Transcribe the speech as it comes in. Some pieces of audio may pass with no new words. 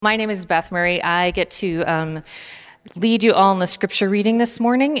My name is Beth Murray. I get to lead you all in the scripture reading this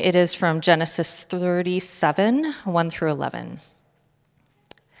morning. It is from Genesis 37, 1 through 11.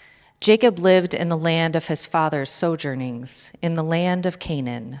 Jacob lived in the land of his father's sojournings, in the land of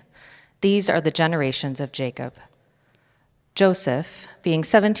Canaan. These are the generations of Jacob. Joseph, being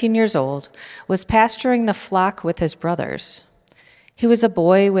 17 years old, was pasturing the flock with his brothers. He was a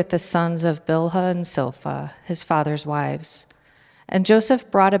boy with the sons of Bilhah and Zilpah, his father's wives. And Joseph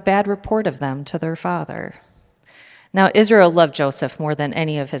brought a bad report of them to their father. Now Israel loved Joseph more than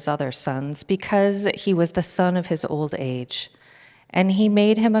any of his other sons because he was the son of his old age, and he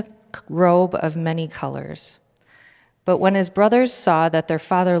made him a robe of many colors. But when his brothers saw that their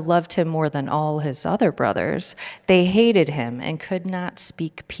father loved him more than all his other brothers, they hated him and could not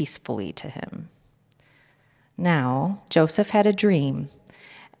speak peacefully to him. Now Joseph had a dream,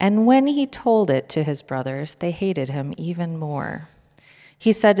 and when he told it to his brothers, they hated him even more.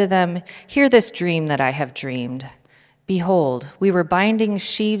 He said to them, "Hear this dream that I have dreamed. Behold, we were binding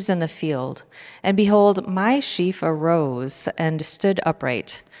sheaves in the field, and behold, my sheaf arose and stood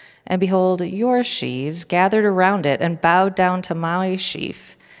upright. And behold, your sheaves gathered around it and bowed down to my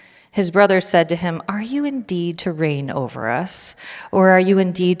sheaf." His brothers said to him, "Are you indeed to reign over us, or are you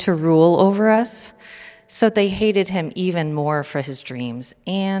indeed to rule over us?" So they hated him even more for his dreams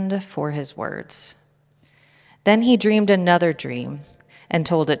and for his words. Then he dreamed another dream and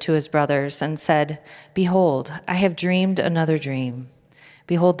told it to his brothers and said, "Behold, I have dreamed another dream.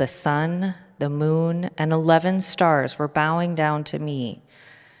 Behold, the sun, the moon, and 11 stars were bowing down to me."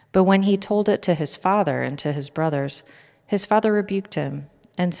 But when he told it to his father and to his brothers, his father rebuked him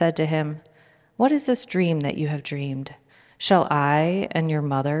and said to him, "What is this dream that you have dreamed? Shall I and your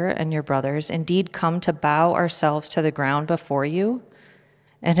mother and your brothers indeed come to bow ourselves to the ground before you?"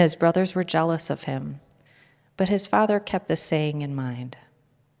 And his brothers were jealous of him. But his father kept the saying in mind.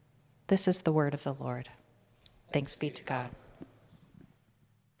 This is the word of the Lord. Thanks be to God.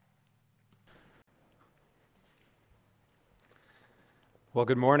 Well,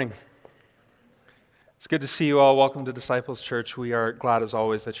 good morning. It's good to see you all. Welcome to Disciples Church. We are glad as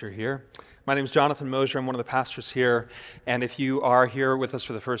always that you're here. My name is Jonathan Mosier. I'm one of the pastors here. And if you are here with us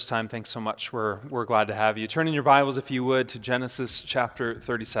for the first time, thanks so much. We're glad to have you. Turn in your Bibles, if you would, to Genesis chapter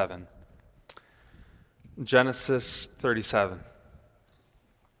 37. Genesis 37.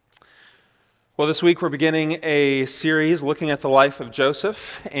 Well, this week we're beginning a series looking at the life of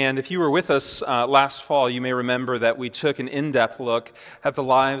Joseph. And if you were with us last fall, you may remember that we took an in-depth look at the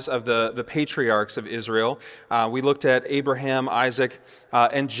lives of the patriarchs of Israel. We looked at Abraham, Isaac,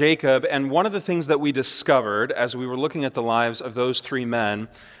 and Jacob. And one of the things that we discovered as we were looking at the lives of those three men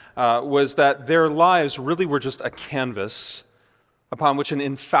was that their lives really were just a canvas upon which an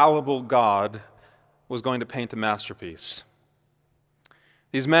infallible God was going to paint a masterpiece.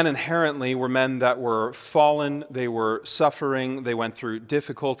 These men inherently were men that were fallen, they were suffering, they went through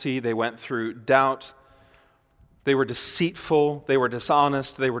difficulty, they went through doubt, they were deceitful, they were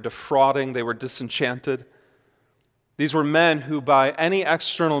dishonest, they were defrauding, they were disenchanted. These were men who by any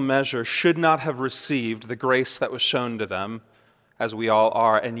external measure should not have received the grace that was shown to them, as we all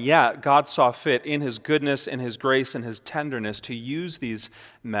are, and yet God saw fit in His goodness, in His grace, and His tenderness to use these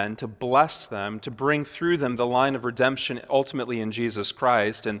men, to bless them, to bring through them the line of redemption ultimately in Jesus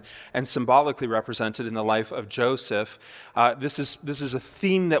Christ, and symbolically represented in the life of Joseph. This is a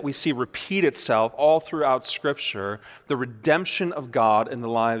theme that we see repeat itself all throughout Scripture, the redemption of God in the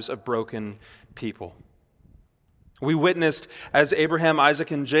lives of broken people. We witnessed as Abraham,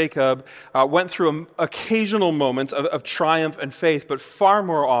 Isaac, and Jacob went through occasional moments of triumph and faith, but far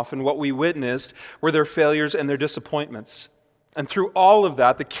more often what we witnessed were their failures and their disappointments. And through all of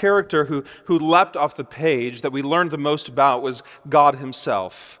that, the character who leapt off the page that we learned the most about was God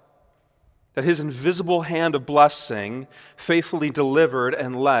Himself. That His invisible hand of blessing faithfully delivered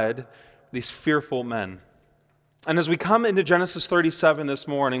and led these fearful men. And as we come into Genesis 37 this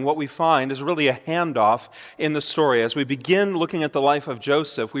morning, what we find is really a handoff in the story. As we begin looking at the life of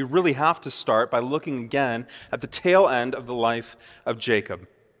Joseph, we really have to start by looking again at the tail end of the life of Jacob.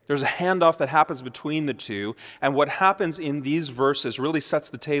 There's a handoff that happens between the two, and what happens in these verses really sets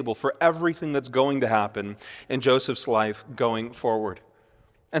the table for everything that's going to happen in Joseph's life going forward.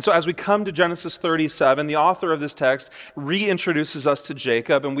 And so as we come to Genesis 37, the author of this text reintroduces us to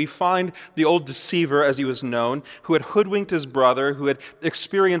Jacob, and we find the old deceiver, as he was known, who had hoodwinked his brother, who had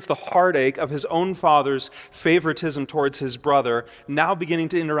experienced the heartache of his own father's favoritism towards his brother, now beginning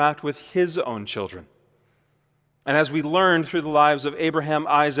to interact with his own children. And as we learned through the lives of Abraham,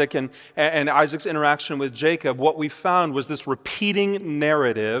 Isaac, and Isaac's interaction with Jacob, what we found was this repeating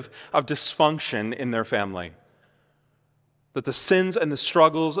narrative of dysfunction in their family. that the sins and the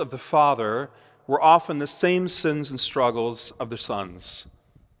struggles of the father were often the same sins and struggles of the sons.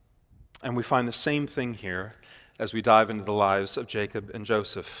 And we find the same thing here as we dive into the lives of Jacob and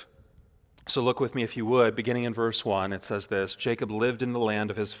Joseph. So look with me if you would, beginning in verse 1, it says this: Jacob lived in the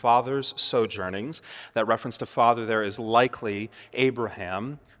land of his father's sojournings. That reference to father there is likely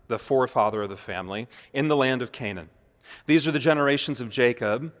Abraham, the forefather of the family, in the land of Canaan. These are the generations of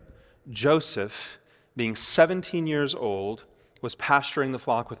Jacob. Joseph, being 17 years old, was pasturing the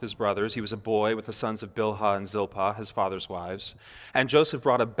flock with his brothers. He was a boy with the sons of Bilhah and Zilpah, his father's wives. And Joseph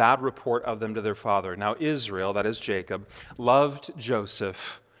brought a bad report of them to their father. Now Israel, that is Jacob, loved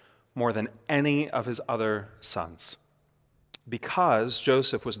Joseph more than any of his other sons, because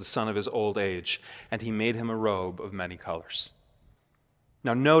Joseph was the son of his old age, and he made him a robe of many colors.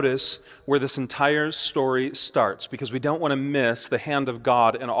 Now notice where this entire story starts, because we don't want to miss the hand of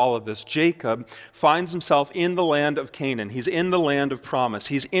God in all of this. Jacob finds himself in the land of Canaan. He's in the land of promise.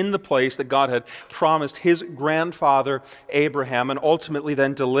 He's in the place that God had promised his grandfather Abraham and ultimately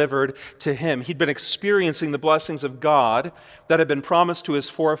then delivered to him. He'd been experiencing the blessings of God that had been promised to his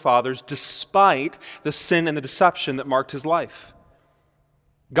forefathers despite the sin and the deception that marked his life.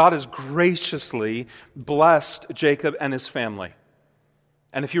 God has graciously blessed Jacob and his family.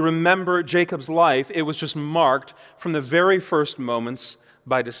 And if you remember Jacob's life, it was just marked from the very first moments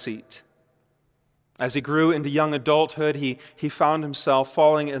by deceit. As he grew into young adulthood, he found himself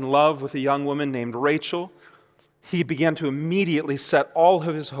falling in love with a young woman named Rachel. He began to immediately set all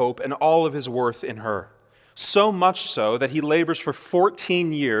of his hope and all of his worth in her. So much so that he labors for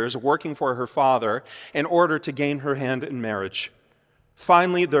 14 years working for her father in order to gain her hand in marriage.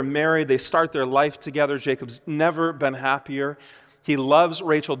 Finally, they're married. They start their life together. Jacob's never been happier. He loves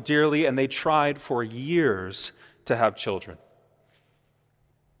Rachel dearly, and they tried for years to have children.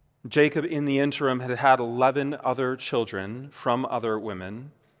 Jacob, in the interim, had had 11 other children from other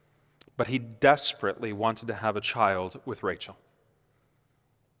women, but he desperately wanted to have a child with Rachel.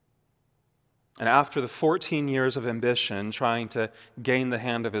 And after the 14 years of ambition, trying to gain the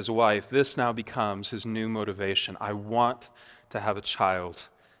hand of his wife, this now becomes his new motivation. I want to have a child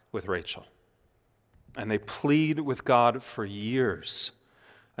with Rachel. And they plead with God for years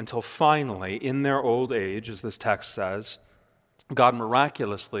until finally, in their old age, as this text says, God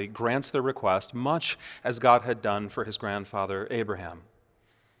miraculously grants their request, much as God had done for his grandfather Abraham.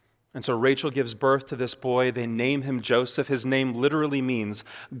 And so Rachel gives birth to this boy. They name him Joseph. His name literally means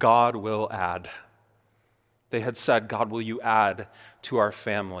God will add. They had said, God, will you add to our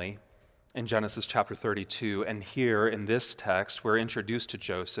family? In Genesis chapter 32, and here in this text, we're introduced to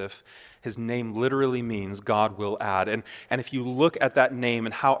Joseph. His name literally means God will add. And if you look at that name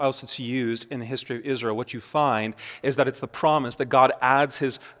and how else it's used in the history of Israel, what you find is that it's the promise that God adds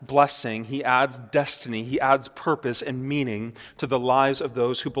his blessing, he adds destiny, he adds purpose and meaning to the lives of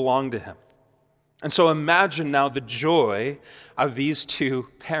those who belong to him. And so imagine now the joy of these two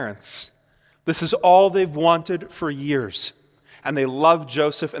parents. This is all they've wanted for years. And they love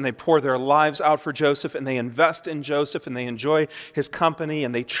Joseph, and they pour their lives out for Joseph, and they invest in Joseph, and they enjoy his company,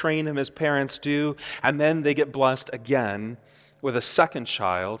 and they train him as parents do. And then they get blessed again with a second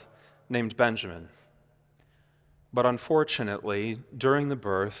child named Benjamin. But unfortunately, during the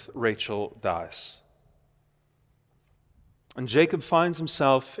birth, Rachel dies. And Jacob finds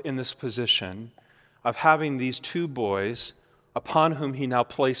himself in this position of having these two boys upon whom he now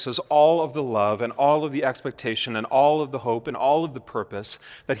places all of the love and all of the expectation and all of the hope and all of the purpose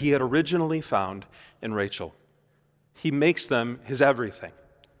that he had originally found in Rachel. He makes them his everything.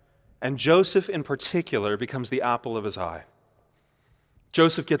 And Joseph in particular becomes the apple of his eye.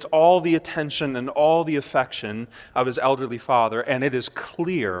 Joseph gets all the attention and all the affection of his elderly father, and it is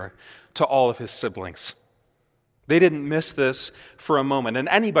clear to all of his siblings. They didn't miss this for a moment. And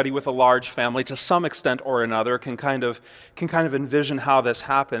anybody with a large family, to some extent or another, can kind of envision how this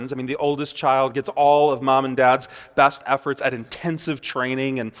happens. I mean, the oldest child gets all of mom and dad's best efforts at intensive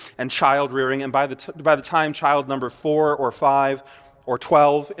training and child rearing. And by the time child number 4 or 5 or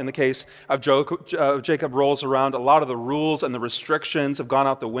 12, in the case of Jacob, rolls around, a lot of the rules and the restrictions have gone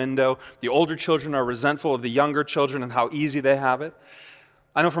out the window. The older children are resentful of the younger children and how easy they have it.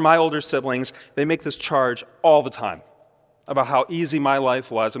 I know for my older siblings, they make this charge all the time about how easy my life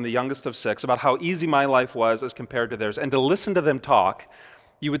was. I'm the youngest of 6, about how easy my life was as compared to theirs. And to listen to them talk,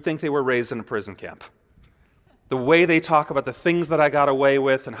 you would think they were raised in a prison camp. The way they talk about the things that I got away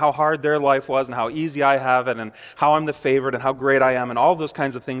with and how hard their life was and how easy I have it and how I'm the favorite and how great I am and all those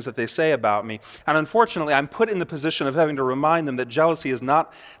kinds of things that they say about me. And unfortunately, I'm put in the position of having to remind them that jealousy is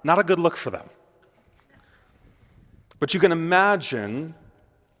not a good look for them. But you can imagine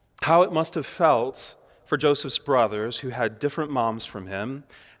how it must have felt for Joseph's brothers, who had different moms from him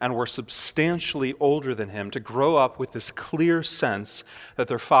and were substantially older than him, to grow up with this clear sense that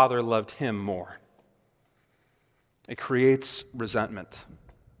their father loved him more. It creates resentment.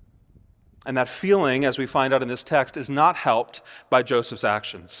 And that feeling, as we find out in this text, is not helped by Joseph's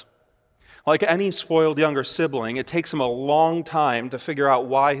actions. Like any spoiled younger sibling, it takes him a long time to figure out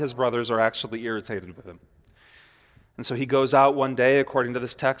why his brothers are actually irritated with him. And so he goes out one day, according to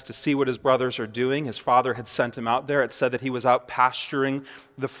this text, to see what his brothers are doing. His father had sent him out there. It said that he was out pasturing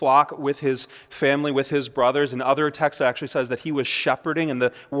the flock with his family, with his brothers. In other texts, it actually says that he was shepherding, and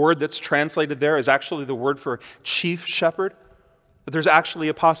the word that's translated there is actually the word for chief shepherd. But there's actually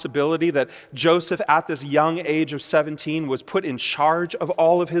a possibility that Joseph, at this young age of 17, was put in charge of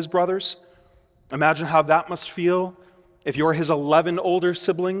all of his brothers. Imagine how that must feel if you're his 11 older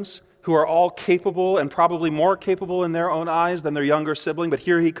siblings, who are all capable and probably more capable in their own eyes than their younger sibling. But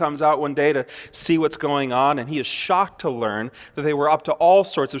here he comes out one day to see what's going on, and he is shocked to learn that they were up to all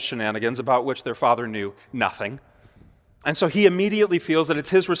sorts of shenanigans about which their father knew nothing. And so he immediately feels that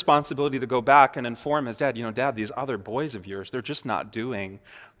it's his responsibility to go back and inform his dad, Dad, these other boys of yours, they're just not doing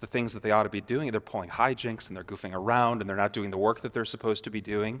the things that they ought to be doing. They're pulling hijinks, and they're goofing around, and they're not doing the work that they're supposed to be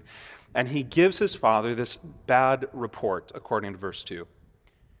doing. And he gives his father this bad report, according to verse 2.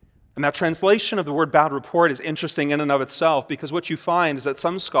 And that translation of the word bad report is interesting in and of itself, because what you find is that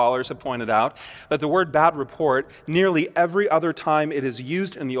some scholars have pointed out that the word bad report, nearly every other time it is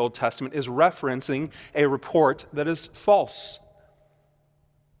used in the Old Testament, is referencing a report that is false.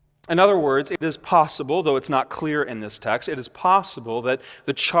 In other words, it is possible, though it's not clear in this text, it is possible that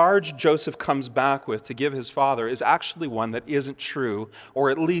the charge Joseph comes back with to give his father is actually one that isn't true, or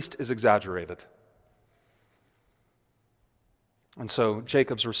at least is exaggerated. And so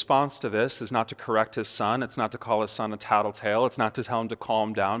Jacob's response to this is not to correct his son, it's not to call his son a tattletale, it's not to tell him to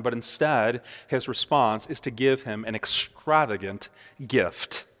calm down, but instead his response is to give him an extravagant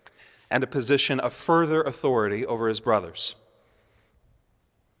gift and a position of further authority over his brothers.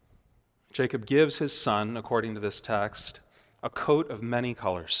 Jacob gives his son, according to this text, a coat of many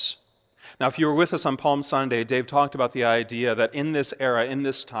colors. Now, if you were with us on Palm Sunday, Dave talked about the idea that in this era, in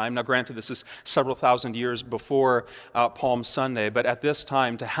this time, now granted this is several thousand years before Palm Sunday, but at this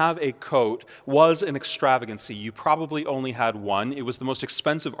time, to have a coat was an extravagancy. You probably only had one. It was the most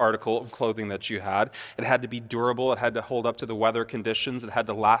expensive article of clothing that you had. It had to be durable. It had to hold up to the weather conditions. It had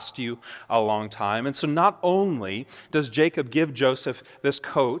to last you a long time. And so not only does Jacob give Joseph this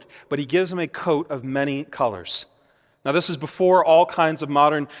coat, but he gives him a coat of many colors. Now, this is before all kinds of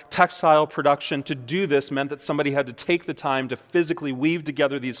modern textile production. To do this meant that somebody had to take the time to physically weave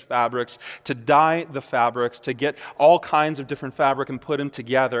together these fabrics, to dye the fabrics, to get all kinds of different fabric and put them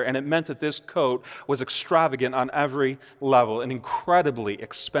together. And it meant that this coat was extravagant on every level, an incredibly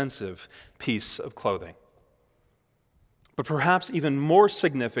expensive piece of clothing. But perhaps even more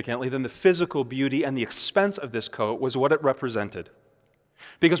significantly than the physical beauty and the expense of this coat was what it represented.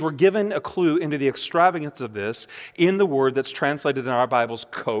 Because we're given a clue into the extravagance of this in the word that's translated in our Bibles,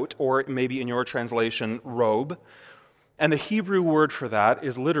 coat, or maybe in your translation, robe. And the Hebrew word for that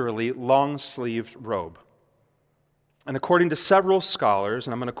is literally long-sleeved robe. And according to several scholars,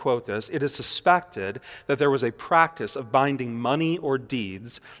 and I'm going to quote this, it is suspected that there was a practice of binding money or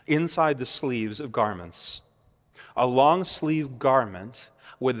deeds inside the sleeves of garments. A long-sleeved garment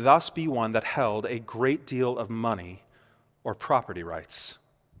would thus be one that held a great deal of money or property rights.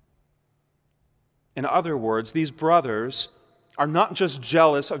 In other words, these brothers are not just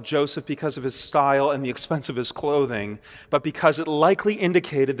jealous of Joseph because of his style and the expense of his clothing, but because it likely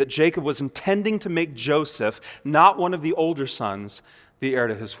indicated that Jacob was intending to make Joseph, not one of the older sons, the heir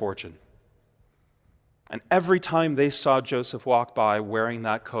to his fortune. And every time they saw Joseph walk by wearing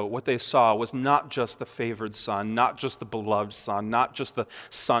that coat, what they saw was not just the favored son, not just the beloved son, not just the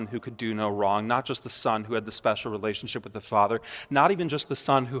son who could do no wrong, not just the son who had the special relationship with the father, not even just the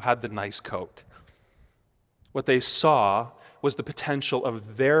son who had the nice coat. What they saw was the potential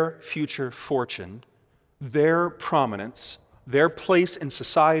of their future fortune, their prominence, their place in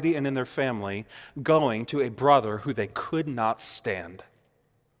society and in their family going to a brother who they could not stand.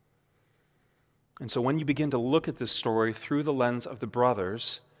 And so when you begin to look at this story through the lens of the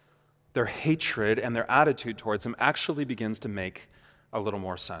brothers, their hatred and their attitude towards him actually begins to make a little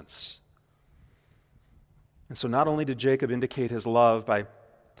more sense. And so not only did Jacob indicate his love by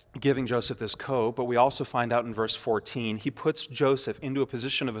giving Joseph this coat, but we also find out in verse 14, he puts Joseph into a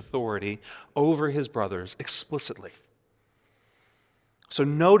position of authority over his brothers explicitly. So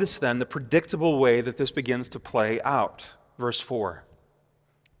notice then the predictable way that this begins to play out. Verse 4.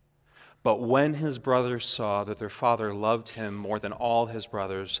 But when his brothers saw that their father loved him more than all his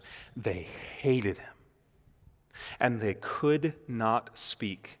brothers, they hated him and they could not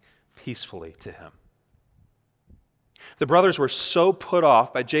speak peacefully to him. The brothers were so put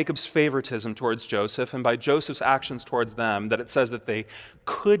off by Jacob's favoritism towards Joseph and by Joseph's actions towards them that it says that they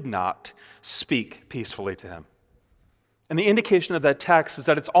could not speak peacefully to him. And the indication of that text is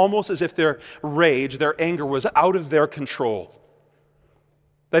that it's almost as if their rage, their anger was out of their control.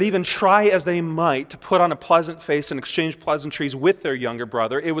 That even try as they might to put on a pleasant face and exchange pleasantries with their younger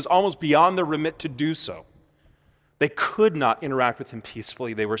brother, it was almost beyond their remit to do so. They could not interact with him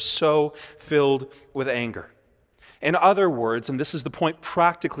peacefully. They were so filled with anger. In other words, and this is the point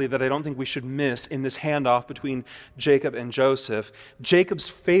practically that I don't think we should miss in this handoff between Jacob and Joseph, Jacob's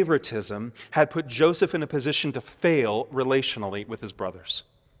favoritism had put Joseph in a position to fail relationally with his brothers.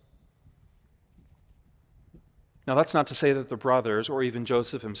 Now, that's not to say that the brothers, or even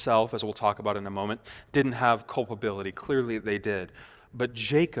Joseph himself, as we'll talk about in a moment, didn't have culpability. Clearly they did. But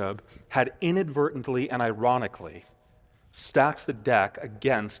Jacob had inadvertently and ironically stacked the deck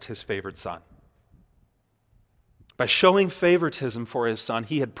against his favored son. By showing favoritism for his son,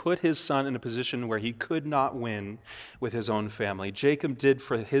 he had put his son in a position where he could not win with his own family. Jacob did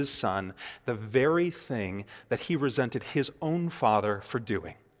for his son the very thing that he resented his own father for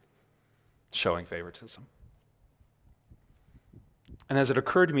doing, showing favoritism. And as it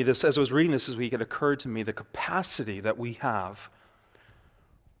occurred to me, as I was reading this week, it occurred to me the capacity that we have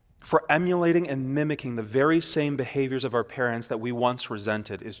for emulating and mimicking the very same behaviors of our parents that we once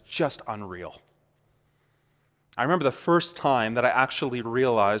resented is just unreal. I remember the first time that I actually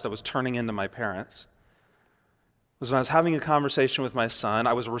realized I was turning into my parents was when I was having a conversation with my son.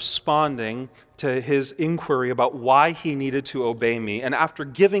 I was responding to his inquiry about why he needed to obey me. And after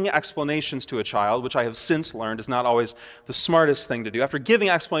giving explanations to a child, which I have since learned is not always the smartest thing to do, after giving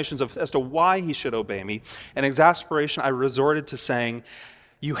explanations as to why he should obey me, in exasperation, I resorted to saying,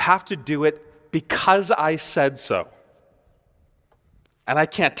 "You have to do it because I said so." And I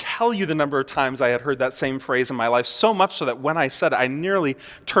can't tell you the number of times I had heard that same phrase in my life, so much so that when I said it, I nearly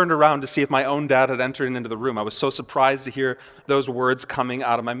turned around to see if my own dad had entered into the room. I was so surprised to hear those words coming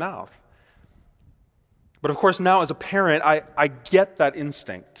out of my mouth. But of course, now as a parent, I get that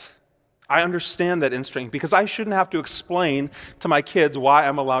instinct. I understand that instinct because I shouldn't have to explain to my kids why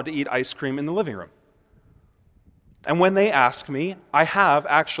I'm allowed to eat ice cream in the living room. And when they ask me, I have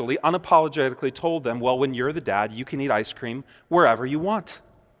actually unapologetically told them, well, when you're the dad, you can eat ice cream wherever you want.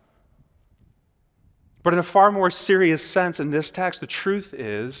 But in a far more serious sense in this text, the truth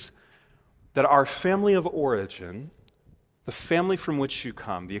is that our family of origin, the family from which you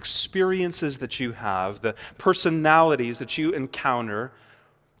come, the experiences that you have, the personalities that you encounter,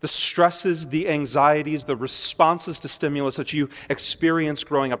 the stresses, the anxieties, the responses to stimulus that you experienced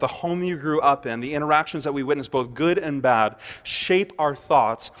growing up, the home you grew up in, the interactions that we witness, both good and bad, shape our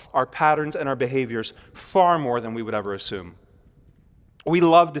thoughts, our patterns, and our behaviors far more than we would ever assume. We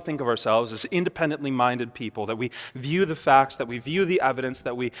love to think of ourselves as independently minded people, that we view the facts, that we view the evidence,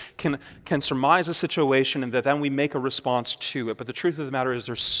 that we can surmise a situation, and that then we make a response to it. But the truth of the matter is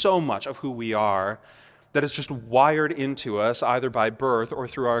there's so much of who we are that is just wired into us either by birth or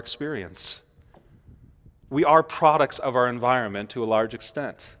through our experience. We are products of our environment to a large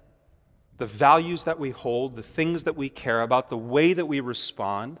extent. The values that we hold, the things that we care about, the way that we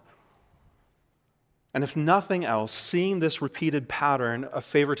respond. And if nothing else, seeing this repeated pattern of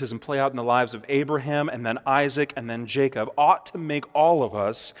favoritism play out in the lives of Abraham and then Isaac and then Jacob ought to make all of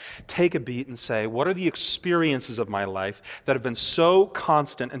us take a beat and say, what are the experiences of my life that have been so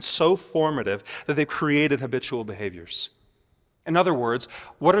constant and so formative that they've created habitual behaviors? In other words,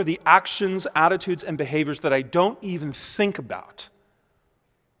 what are the actions, attitudes, and behaviors that I don't even think about?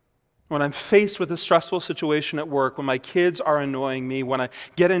 When I'm faced with a stressful situation at work, when my kids are annoying me, when I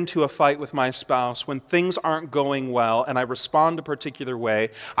get into a fight with my spouse, when things aren't going well and I respond a particular way,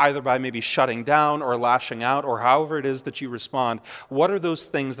 either by maybe shutting down or lashing out or however it is that you respond, what are those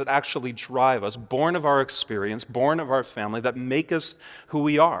things that actually drive us, born of our experience, born of our family, that make us who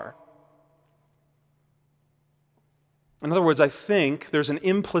we are? In other words, I think there's an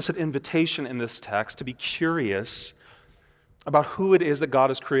implicit invitation in this text to be curious about who it is that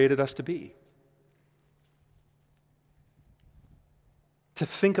God has created us to be. To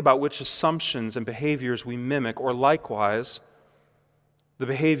think about which assumptions and behaviors we mimic, or likewise, the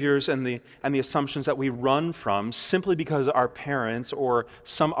behaviors and the assumptions that we run from simply because our parents or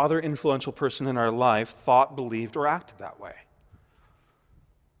some other influential person in our life thought, believed, or acted that way.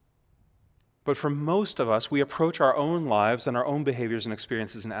 But for most of us, we approach our own lives and our own behaviors and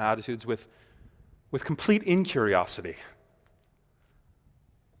experiences and attitudes with complete incuriosity.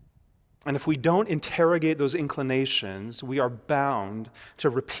 And if we don't interrogate those inclinations, we are bound to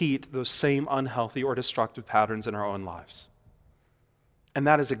repeat those same unhealthy or destructive patterns in our own lives. And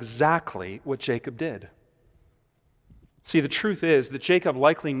that is exactly what Jacob did. See, the truth is that Jacob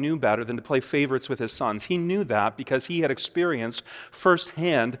likely knew better than to play favorites with his sons. He knew that because he had experienced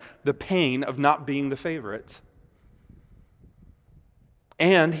firsthand the pain of not being the favorite.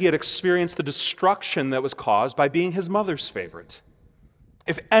 And he had experienced the destruction that was caused by being his mother's favorite.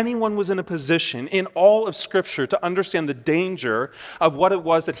 If anyone was in a position in all of Scripture to understand the danger of what it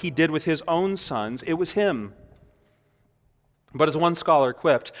was that he did with his own sons, it was him. But as one scholar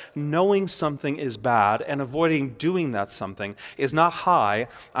quipped, knowing something is bad and avoiding doing that something is not high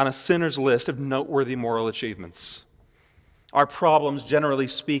on a sinner's list of noteworthy moral achievements. Our problem, generally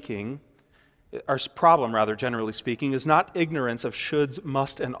speaking, is not ignorance of shoulds,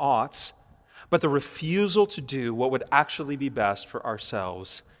 must, and oughts, but the refusal to do what would actually be best for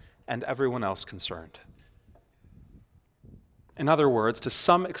ourselves and everyone else concerned. In other words, to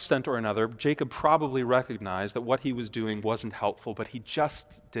some extent or another, Jacob probably recognized that what he was doing wasn't helpful, but he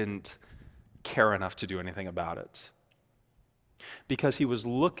just didn't care enough to do anything about it. Because he was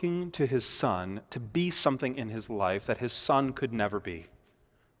looking to his son to be something in his life that his son could never be.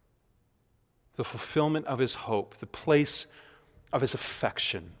 The fulfillment of his hope, the place of his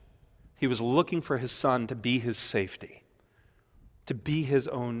affection. He was looking for his son to be his safety, to be his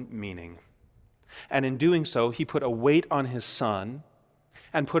own meaning. And in doing so, he put a weight on his son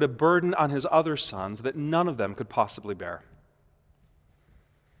and put a burden on his other sons that none of them could possibly bear.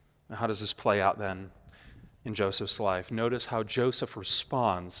 Now, how does this play out then in Joseph's life? Notice how Joseph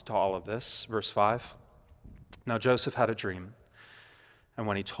responds to all of this. Verse 5. Now Joseph had a dream, and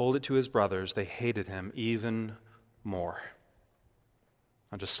when he told it to his brothers, they hated him even more.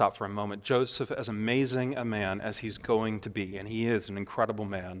 I'll just stop for a moment. Joseph, as amazing a man as he's going to be, and he is an incredible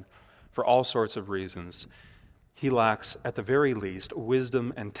man for all sorts of reasons, he lacks, at the very least,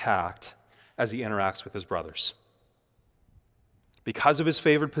 wisdom and tact as he interacts with his brothers. Because of his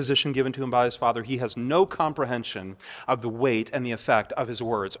favored position given to him by his father, he has no comprehension of the weight and the effect of his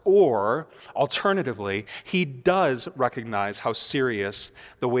words. Or, alternatively, he does recognize how serious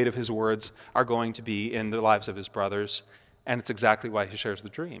the weight of his words are going to be in the lives of his brothers, and it's exactly why he shares the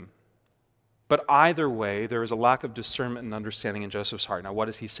dream. But either way, there is a lack of discernment and understanding in Joseph's heart. Now, what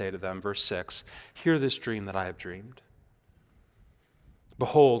does he say to them? Verse 6, "Hear this dream that I have dreamed.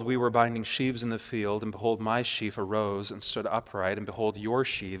 Behold, we were binding sheaves in the field, and behold, my sheaf arose and stood upright, and behold, your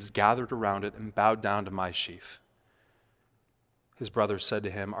sheaves gathered around it and bowed down to my sheaf." His brothers said to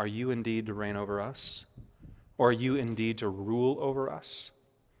him, "Are you indeed to reign over us? Or are you indeed to rule over us?"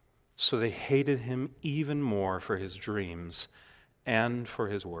 So they hated him even more for his dreams and for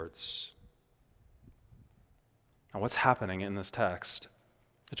his words. Now, what's happening in this text?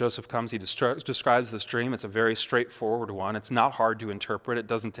 Joseph comes, he describes this dream. It's a very straightforward one. It's not hard to interpret. It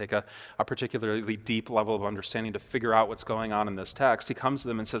doesn't take a particularly deep level of understanding to figure out what's going on in this text. He comes to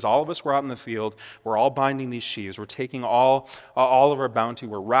them and says, all of us were out in the field. We're all binding these sheaves. We're taking all of our bounty.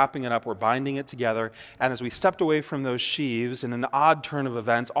 We're wrapping it up. We're binding it together. And as we stepped away from those sheaves, in an odd turn of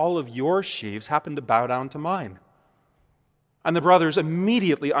events, all of your sheaves happened to bow down to mine. And the brothers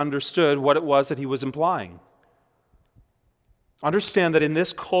immediately understood what it was that he was implying. Understand that in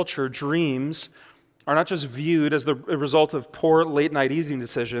this culture, dreams are not just viewed as the result of poor late-night eating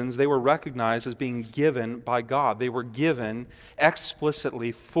decisions. They were recognized as being given by God. They were given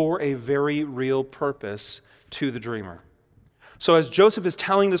explicitly for a very real purpose to the dreamer. So as Joseph is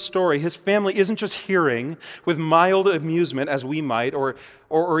telling the story, his family isn't just hearing with mild amusement, as we might,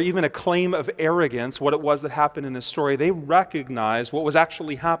 or even a claim of arrogance what it was that happened in his story. They recognize what was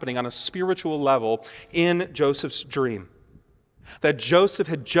actually happening on a spiritual level in Joseph's dream. That Joseph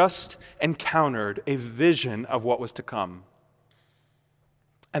had just encountered a vision of what was to come.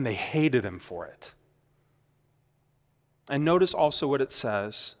 And they hated him for it. And notice also what it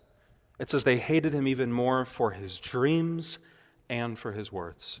says. It says they hated him even more for his dreams and for his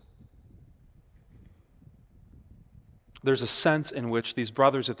words. There's a sense in which these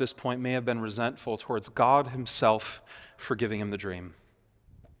brothers at this point may have been resentful towards God himself for giving him the dream.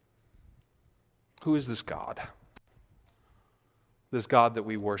 Who is this God? This God that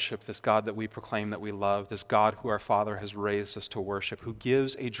we worship, this God that we proclaim that we love, this God who our Father has raised us to worship, who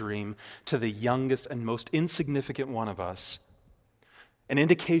gives a dream to the youngest and most insignificant one of us, an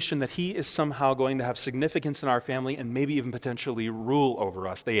indication that he is somehow going to have significance in our family and maybe even potentially rule over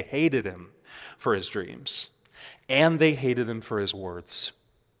us. They hated him for his dreams, and they hated him for his words.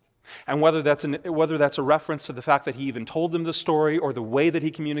 And whether that's a reference to the fact that he even told them the story or the way that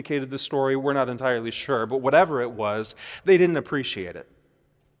he communicated the story, we're not entirely sure. But whatever it was, they didn't appreciate it.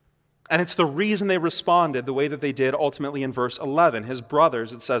 And it's the reason they responded the way that they did ultimately in verse 11. His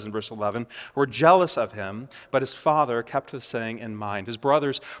brothers, it says in verse 11, were jealous of him, but his father kept the saying in mind. His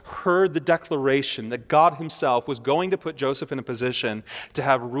brothers heard the declaration that God himself was going to put Joseph in a position to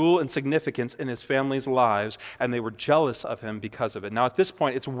have rule and significance in his family's lives, and they were jealous of him because of it. Now, at this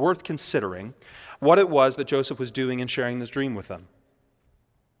point, it's worth considering what it was that Joseph was doing in sharing this dream with them.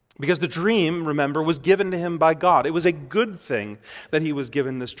 Because the dream, remember, was given to him by God. It was a good thing that he was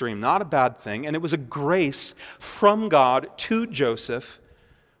given this dream, not a bad thing. And it was a grace from God to Joseph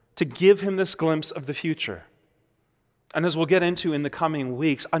to give him this glimpse of the future. And as we'll get into in the coming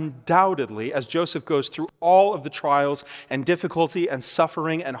weeks, undoubtedly, as Joseph goes through all of the trials and difficulty and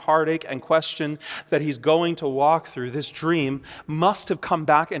suffering and heartache and question that he's going to walk through, this dream must have come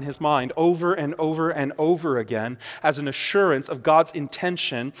back in his mind over and over and over again as an assurance of God's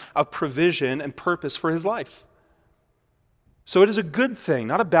intention of provision and purpose for his life. So it is a good thing,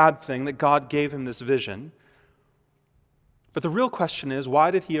 not a bad thing, that God gave him this vision. But the real question is,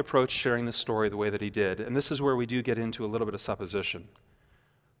 why did he approach sharing this story the way that he did? And this is where we do get into a little bit of supposition.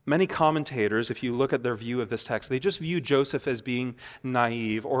 Many commentators, if you look at their view of this text, they just view Joseph as being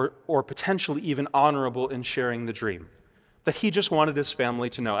naive or potentially even honorable in sharing the dream, that he just wanted his family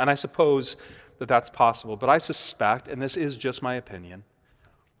to know. And I suppose that that's possible, but I suspect, and this is just my opinion,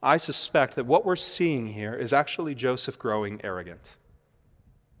 I suspect that what we're seeing here is actually Joseph growing arrogant.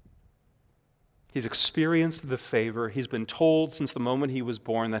 He's experienced the favor. He's been told since the moment he was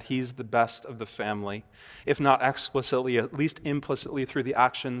born that he's the best of the family, if not explicitly, at least implicitly through the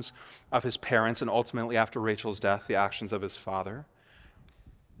actions of his parents and ultimately after Rachel's death, the actions of his father.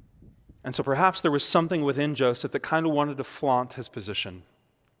 And so perhaps there was something within Joseph that kind of wanted to flaunt his position,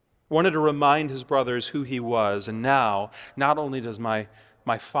 wanted to remind his brothers who he was. And now, not only does my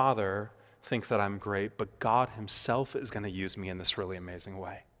father think that I'm great, but God himself is going to use me in this really amazing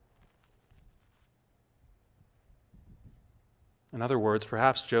way. In other words,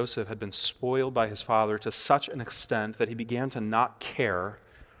 perhaps Joseph had been spoiled by his father to such an extent that he began to not care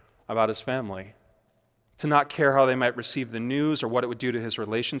about his family, to not care how they might receive the news or what it would do to his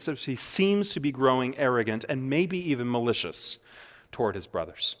relationships. He seems to be growing arrogant and maybe even malicious toward his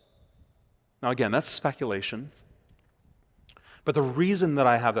brothers. Now again, that's speculation. But the reason that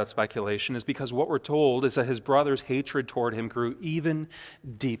I have that speculation is because what we're told is that his brothers' hatred toward him grew even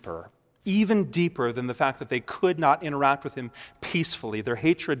deeper than the fact that they could not interact with him peacefully. Their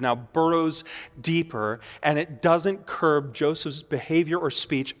hatred now burrows deeper, and it doesn't curb Joseph's behavior or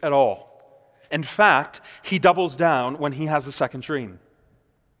speech at all. In fact, he doubles down when he has a second dream.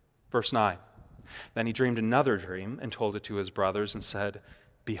 Verse 9, then he dreamed another dream and told it to his brothers and said,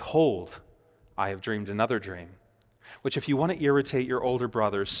 "Behold, I have dreamed another dream." Which, if you want to irritate your older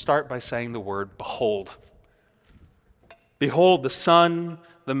brothers, start by saying the word behold. Behold, the sun,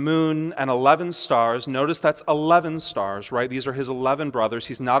 the moon, and 11 stars. Notice that's 11 stars, right? These are his 11 brothers.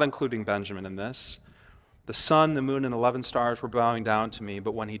 He's not including Benjamin in this. The sun, the moon, and 11 stars were bowing down to me.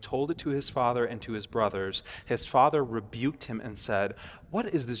 But when he told it to his father and to his brothers, his father rebuked him and said, "What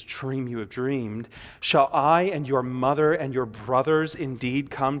is this dream you have dreamed? Shall I and your mother and your brothers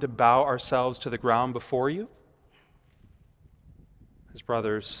indeed come to bow ourselves to the ground before you?" His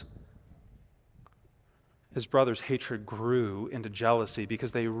brothers' hatred grew into jealousy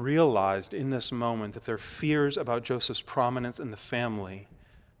because they realized in this moment that their fears about Joseph's prominence in the family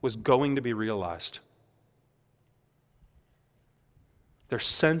was going to be realized. Their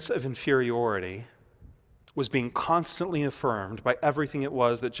sense of inferiority was being constantly affirmed by everything it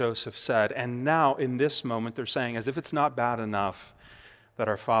was that Joseph said. And now, in this moment, they're saying, as if it's not bad enough that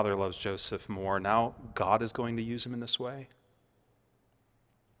our father loves Joseph more, now God is going to use him in this way.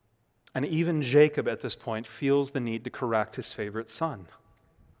 And even Jacob at this point feels the need to correct his favorite son.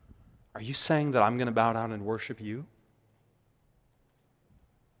 Are you saying that I'm going to bow down and worship you?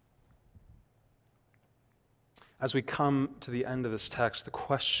 As we come to the end of this text, the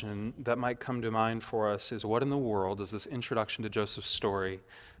question that might come to mind for us is, what in the world does this introduction to Joseph's story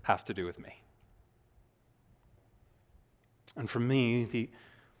have to do with me? And for me,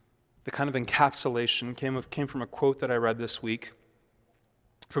 the kind of encapsulation came from a quote that I read this week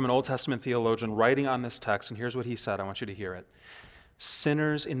from an Old Testament theologian writing on this text, and here's what he said. I want you to hear it.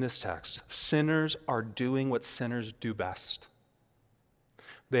 Sinners in this text, sinners are doing what sinners do best.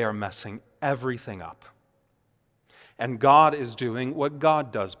 They are messing everything up. And God is doing what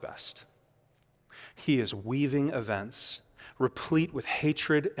God does best. He is weaving events replete with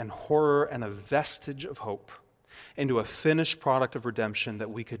hatred and horror and a vestige of hope into a finished product of redemption that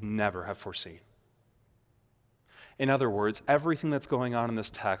we could never have foreseen. In other words, everything that's going on in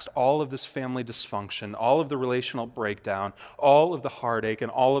this text, all of this family dysfunction, all of the relational breakdown, all of the heartache and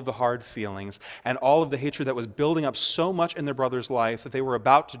all of the hard feelings, and all of the hatred that was building up so much in their brother's life that they were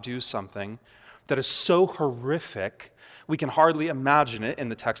about to do something that is so horrific, we can hardly imagine it in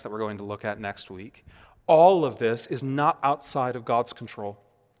the text that we're going to look at next week. All of this is not outside of God's control.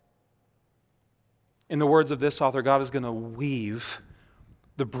 In the words of this author, God is going to weave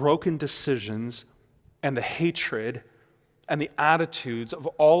the broken decisions and the hatred and the attitudes of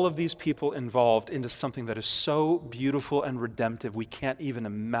all of these people involved into something that is so beautiful and redemptive, we can't even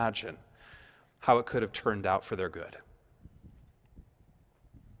imagine how it could have turned out for their good.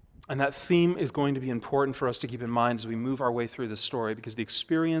 And that theme is going to be important for us to keep in mind as we move our way through this story, because the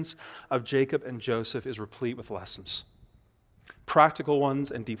experience of Jacob and Joseph is replete with lessons, practical ones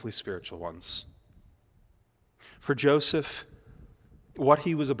and deeply spiritual ones. For Joseph, what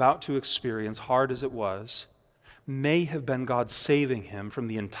he was about to experience, hard as it was, may have been God saving him from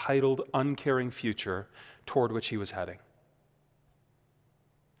the entitled, uncaring future toward which he was heading.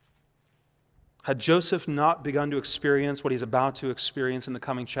 Had Joseph not begun to experience what he's about to experience in the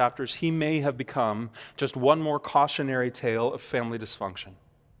coming chapters, he may have become just one more cautionary tale of family dysfunction.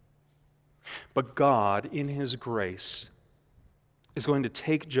 But God, in his grace, is going to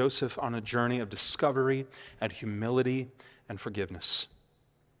take Joseph on a journey of discovery and humility and forgiveness.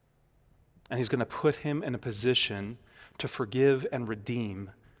 And he's going to put him in a position to forgive and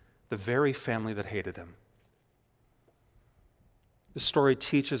redeem the very family that hated him. The story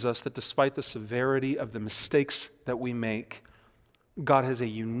teaches us that despite the severity of the mistakes that we make, God has a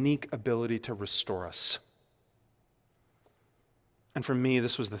unique ability to restore us. And for me,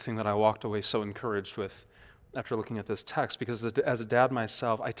 this was the thing that I walked away so encouraged with after looking at this text, because as a dad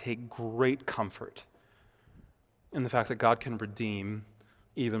myself, I take great comfort in the fact that God can redeem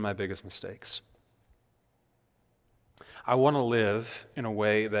even my biggest mistakes. I want to live in a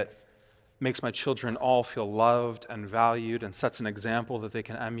way that makes my children all feel loved and valued and sets an example that they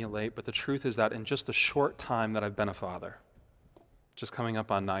can emulate, but the truth is that in just the short time that I've been a father, just coming up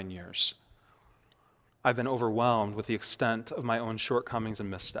on 9 years, I've been overwhelmed with the extent of my own shortcomings and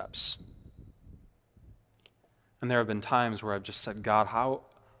missteps. And there have been times where I've just said, God, how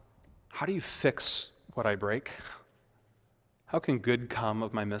do you fix what I break? How can good come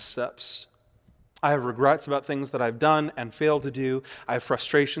of my missteps? I have regrets about things that I've done and failed to do. I have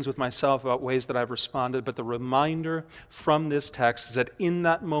frustrations with myself about ways that I've responded. But the reminder from this text is that in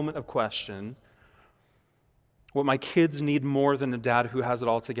that moment of question, what my kids need more than a dad who has it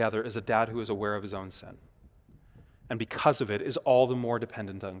all together is a dad who is aware of his own sin. And because of it, is all the more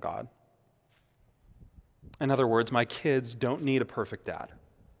dependent on God. In other words, my kids don't need a perfect dad.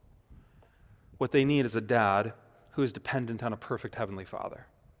 What they need is a dad who is dependent on a perfect Heavenly Father.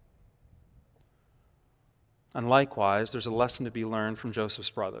 And likewise, there's a lesson to be learned from Joseph's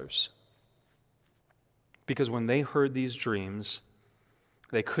brothers. Because when they heard these dreams,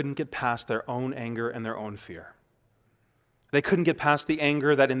 they couldn't get past their own anger and their own fear. They couldn't get past the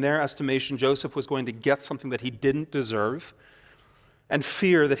anger that in their estimation, Joseph was going to get something that he didn't deserve, and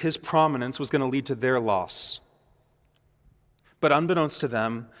fear that his prominence was going to lead to their loss. But unbeknownst to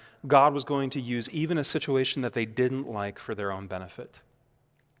them, God was going to use even a situation that they didn't like for their own benefit.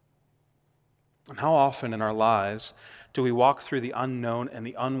 And how often in our lives do we walk through the unknown and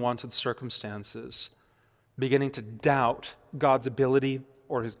the unwanted circumstances, beginning to doubt God's ability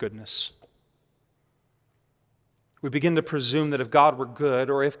or his goodness? We begin to presume that if God were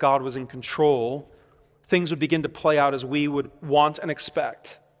good or if God was in control, things would begin to play out as we would want and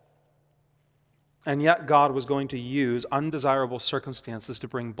expect. And yet God was going to use undesirable circumstances to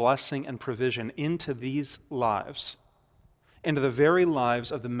bring blessing and provision into these lives, into the very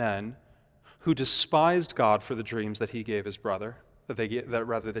lives of the men who despised God for the dreams that he gave his brother, that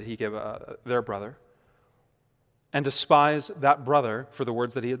he gave their brother, and despised that brother for the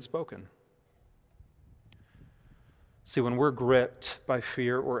words that he had spoken. See, when we're gripped by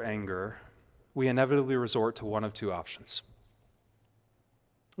fear or anger, we inevitably resort to one of two options.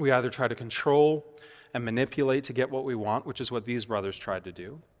 We either try to control and manipulate to get what we want, which is what these brothers tried to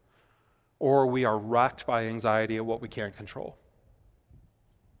do, or we are racked by anxiety at what we can't control.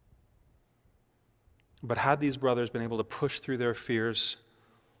 But had these brothers been able to push through their fears,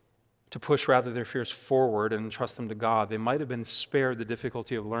 their fears forward and entrust them to God, they might have been spared the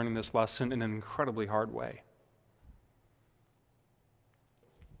difficulty of learning this lesson in an incredibly hard way.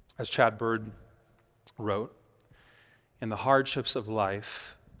 As Chad Bird wrote, in the hardships of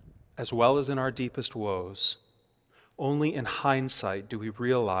life, as well as in our deepest woes, only in hindsight do we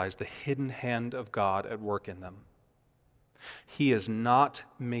realize the hidden hand of God at work in them. He is not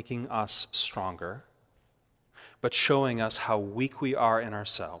making us stronger, but showing us how weak we are in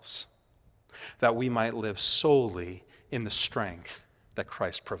ourselves, that we might live solely in the strength that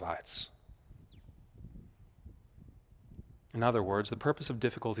Christ provides. In other words, the purpose of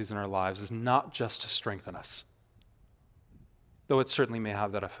difficulties in our lives is not just to strengthen us, though it certainly may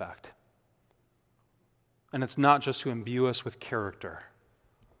have that effect. And it's not just to imbue us with character,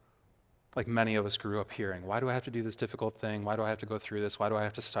 like many of us grew up hearing. Why do I have to do this difficult thing? Why do I have to go through this? Why do I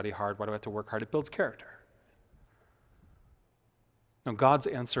have to study hard? Why do I have to work hard? It builds character. Now, God's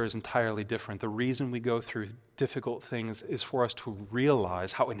answer is entirely different. The reason we go through difficult things is for us to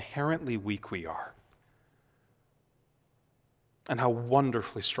realize how inherently weak we are and how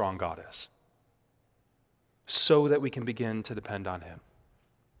wonderfully strong God is, so that we can begin to depend on Him.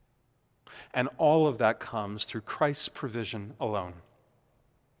 And all of that comes through Christ's provision alone.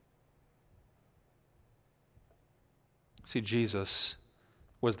 See, Jesus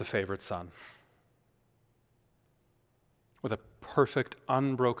was the favorite son, with a perfect,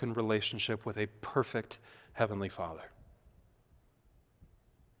 unbroken relationship with a perfect Heavenly Father.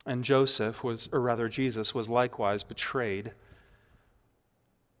 And Jesus was likewise betrayed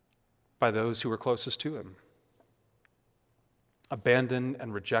by those who were closest to him, abandoned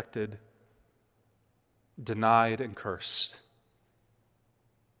and rejected, denied and cursed.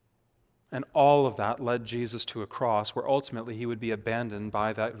 And all of that led Jesus to a cross where ultimately he would be abandoned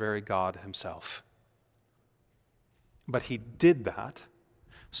by that very God himself. But he did that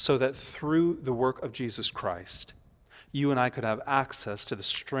so that through the work of Jesus Christ, you and I could have access to the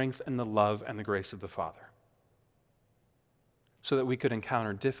strength and the love and the grace of the Father. So that we could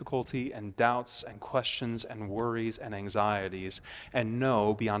encounter difficulty and doubts and questions and worries and anxieties and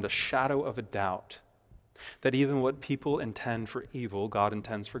know beyond a shadow of a doubt that even what people intend for evil, God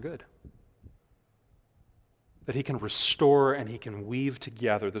intends for good. That he can restore and he can weave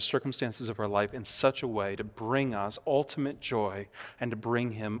together the circumstances of our life in such a way to bring us ultimate joy and to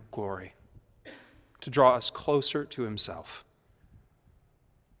bring him glory, to draw us closer to himself.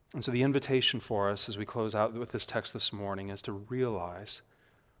 And so the invitation for us as we close out with this text this morning is to realize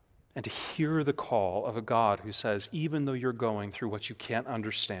and to hear the call of a God who says, even though you're going through what you can't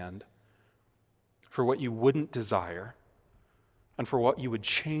understand, for what you wouldn't desire, and for what you would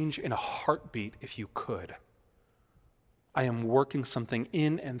change in a heartbeat if you could, I am working something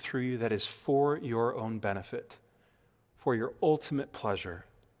in and through you that is for your own benefit, for your ultimate pleasure,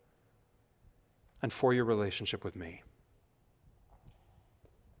 and for your relationship with me.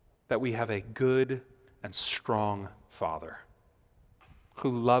 That we have a good and strong Father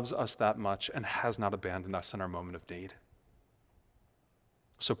who loves us that much and has not abandoned us in our moment of need.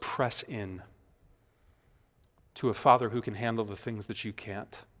 So press in to a Father who can handle the things that you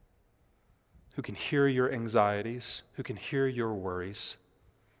can't, who can hear your anxieties, who can hear your worries,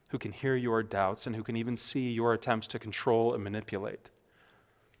 who can hear your doubts, and who can even see your attempts to control and manipulate,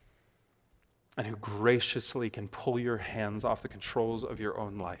 and who graciously can pull your hands off the controls of your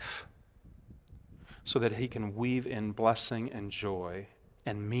own life so that he can weave in blessing and joy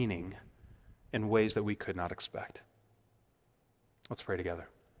and meaning in ways that we could not expect. Let's pray together.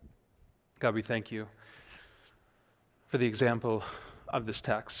 God, we thank you for the example of this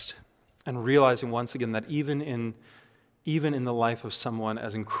text, and realizing once again that even in the life of someone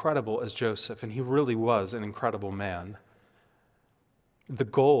as incredible as Joseph, and he really was an incredible man, the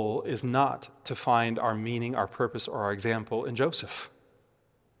goal is not to find our meaning, our purpose, or our example in Joseph.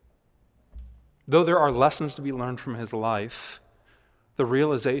 Though there are lessons to be learned from his life, the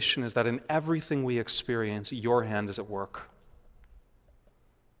realization is that in everything we experience, your hand is at work.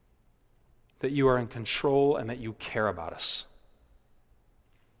 That you are in control and that you care about us.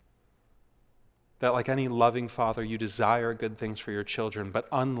 That like any loving father, you desire good things for your children, but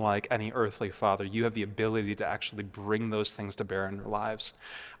unlike any earthly father, you have the ability to actually bring those things to bear in their lives,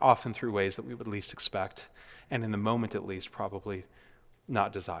 often through ways that we would least expect, and in the moment at least probably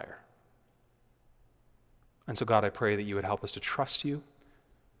not desire. And so God, I pray that you would help us to trust you,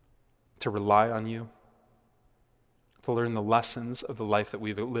 to rely on you, to learn the lessons of the life that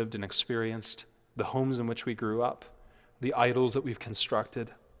we've lived and experienced, the homes in which we grew up, the idols that we've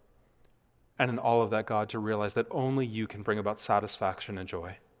constructed, and in all of that, God, to realize that only you can bring about satisfaction and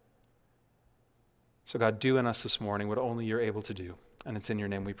joy. So God, do in us this morning what only you're able to do. And it's in your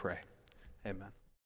name we pray. Amen.